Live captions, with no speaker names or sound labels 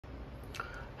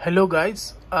Hello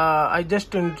guys, I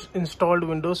just installed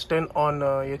Windows 10 on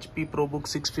HP Probook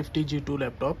 650 G2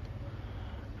 laptop,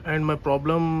 and my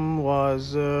problem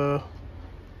was the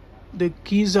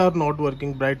keys are not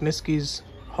working. Brightness keys,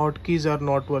 hotkeys are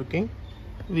not working,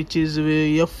 which is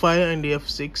F5 and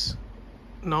F6.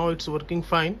 Now it's working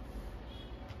fine.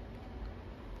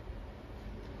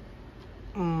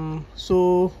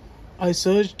 So I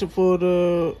searched for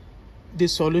the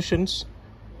solution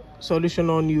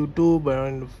on YouTube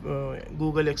and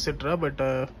Google, etc., but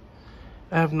I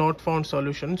have not found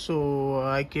solution. So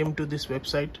I came to this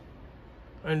website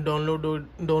and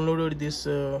downloaded this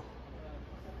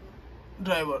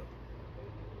driver,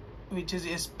 which is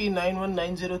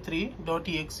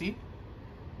sp91903.exe.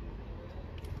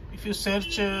 If you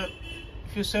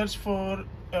search for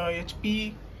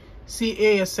HP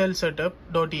CASL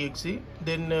setup.exe,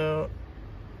 then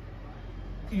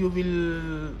you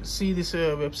will see this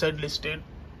website listed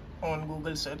on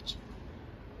Google search.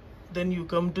 Then you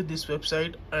come to this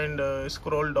website and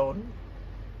scroll down.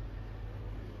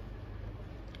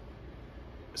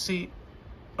 See,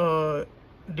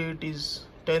 date is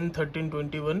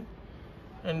 10/13/21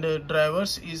 and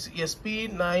drivers is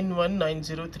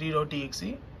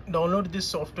sp91903.exe. Download this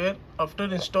software. After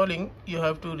installing, you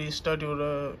have to restart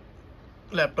your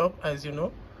laptop, as you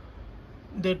know,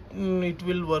 that it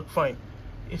will work fine.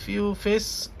 If you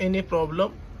face any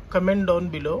problem, comment down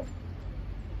below.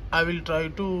 I will try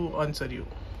to answer you.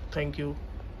 Thank you.